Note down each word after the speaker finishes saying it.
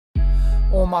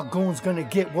All my goons gonna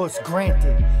get what's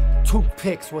granted.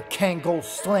 Toothpicks with Kangol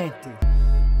slanted.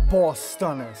 Boss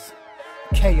stunners,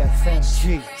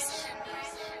 KFMG.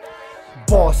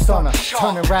 Boss stunner,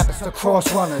 turning rappers to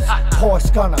cross runners. Horse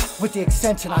gunner, with the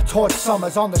extension I torch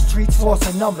summers. On the streets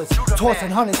forcing numbers, tossing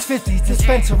hundreds, 50s,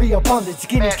 dispensary abundance.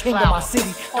 Guinea king of my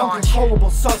city, uncontrollable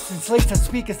substance. Laced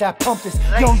speakers that pump this.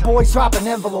 Young boys dropping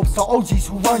envelopes to OGs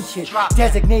who run shit.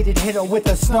 Designated hitter with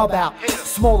a snub out.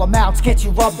 Small amounts get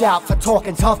you rubbed out for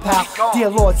talking tough pal. Dear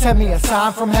Lord, send me a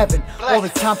sign from heaven. All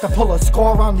it's time to pull a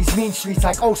score on these mean streets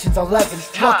like Ocean's 11.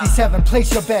 Lucky 7,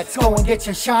 place your bets, go and get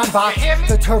your shine box.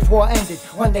 The turf war ended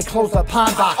when they closed the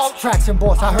pond box. Traction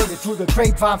boss, I heard it through the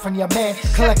grapevine from your man.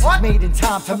 Collections made in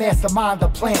time to mastermind the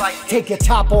plan. Take your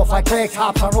top off like rag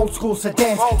tops on old school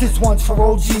sedans. This one's for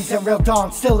OGs and real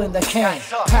dons still in the can.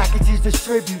 Packages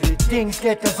distributed, things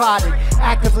get divided.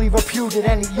 Actively reputed,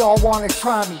 any y'all wanna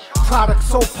try me. Product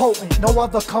so potent, no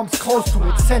other comes close to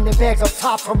it. Sending bags up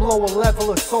top from lower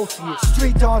level associates.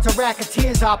 Street dons and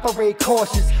racketeers operate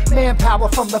cautious. Manpower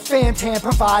from the fams hand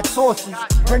provide sources.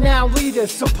 Renowned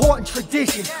leaders supporting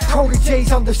tradition.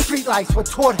 Proteges on the streetlights were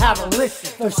taught how to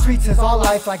listen. The streets is our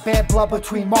life like bad blood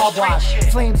between mob wives.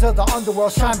 Flames of the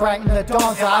underworld shine bright in the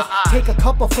dawn's eyes. Take a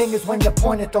couple fingers when you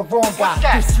point at the wrong guy.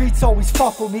 The streets always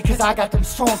fuck with me cause I got them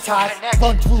strong ties.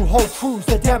 Run through whole crews,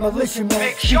 the demolition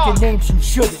man. Speaking names you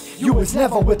shouldn't. You was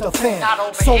never with the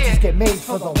fam. Soldiers get made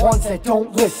for the ones that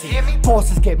don't listen.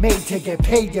 Bosses get made to get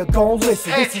paid, you gon'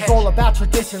 listen. This is all about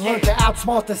tradition, learn to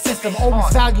outsmart the system.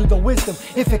 Always value the wisdom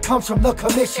if it comes from the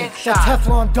commission. The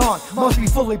Teflon Don must be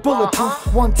fully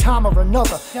bulletproof. One time or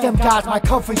another, them guys might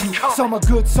come for you. Some are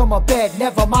good, some are bad,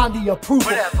 never mind the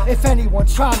approval. If anyone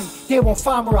try me, they won't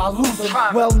find where I lose them.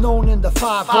 Well known in the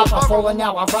 5, broke my fall and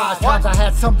now I rise. Times I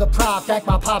had some deprived, thank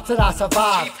my pops that I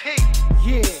survived.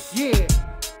 Yeah.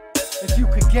 If you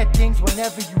could get things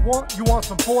whenever you want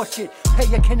some bullshit. Pay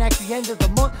your connect the end of the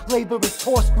month, labor is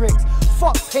torch bricks.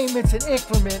 Fuck payments and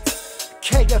increments.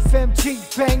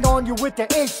 KFMG, bang on you with the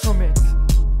instrument.